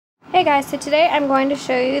Hey guys, so today I'm going to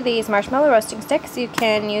show you these marshmallow roasting sticks. You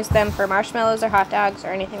can use them for marshmallows or hot dogs or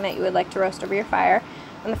anything that you would like to roast over your fire.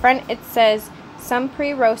 On the front it says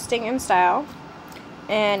Sumpri roasting in style,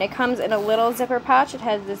 and it comes in a little zipper pouch. It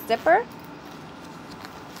has this zipper,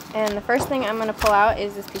 and the first thing I'm going to pull out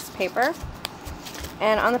is this piece of paper.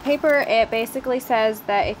 And on the paper it basically says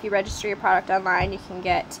that if you register your product online you can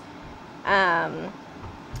get a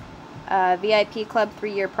VIP Club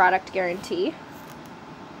 3-year product guarantee.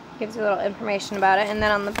 Gives you a little information about it, and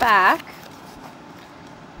then on the back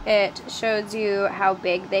it shows you how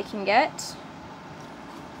big they can get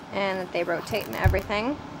and that they rotate and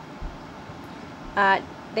everything.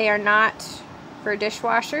 They are not for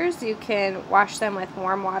dishwashers. You can wash them with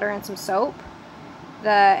warm water and some soap.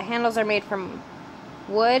 The handles are made from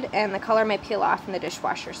wood and the color may peel off in the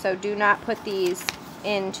dishwasher, so do not put these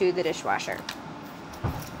into the dishwasher.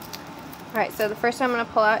 Alright, so the first one I'm going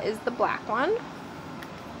to pull out is the black one.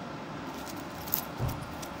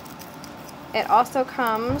 It also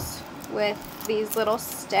comes with these little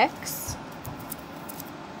sticks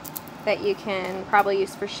that you can probably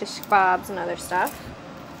use for shish kebabs and other stuff.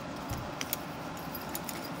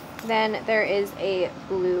 Then there is a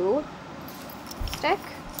blue stick.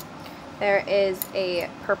 There is a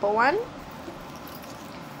purple one.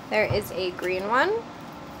 There is a green one.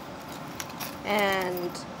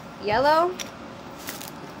 And yellow.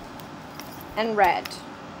 And red.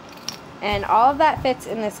 And all of that fits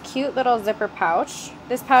in this cute little zipper pouch.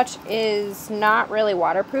 This pouch is not really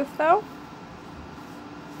waterproof though.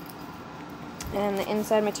 And the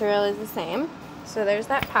inside material is the same. So there's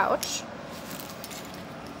that pouch.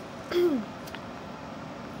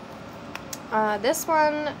 This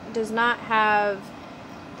one does not have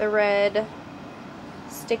the red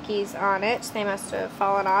stickies on it. They must have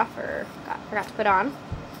fallen off or forgot to put on.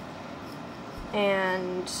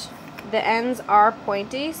 And the ends are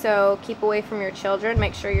pointy, so keep away from your children.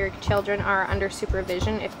 Make sure your children are under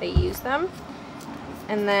supervision if they use them.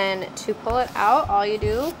 And then to pull it out, all you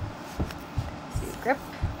do is you grip,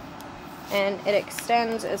 and it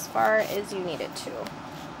extends as far as you need it to.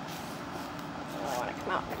 I want to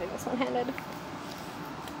come out by doing this one-handed.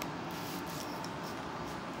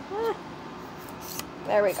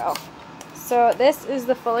 There we go. So this is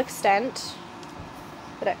the full extent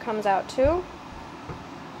that it comes out to.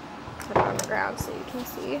 Put it on the ground so you can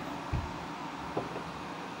see.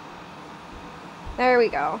 There we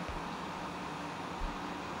go.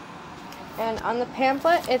 And on the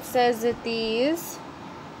pamphlet it says that these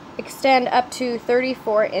extend up to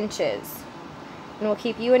 34 inches and will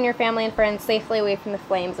keep you and your family and friends safely away from the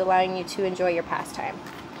flames, allowing you to enjoy your pastime.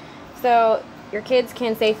 So your kids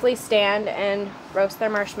can safely stand and roast their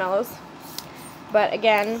marshmallows. But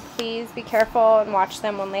again, please be careful and watch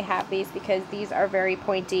them when they have these, because these are very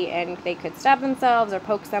pointy and they could stab themselves or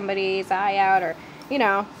poke somebody's eye out, or, you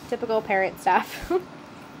know, typical parent stuff.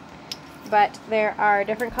 But there are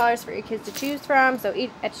different colors for your kids to choose from, so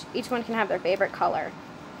each one can have their favorite color.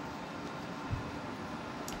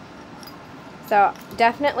 So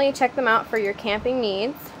definitely check them out for your camping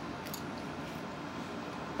needs.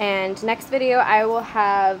 And next video I will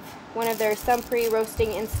have one of their Sumpri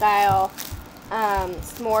roasting in style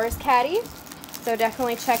s'mores caddy, so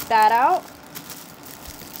definitely check that out.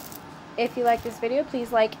 If you like this video,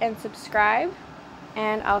 please like and subscribe,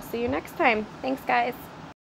 and I'll see you next time. Thanks guys.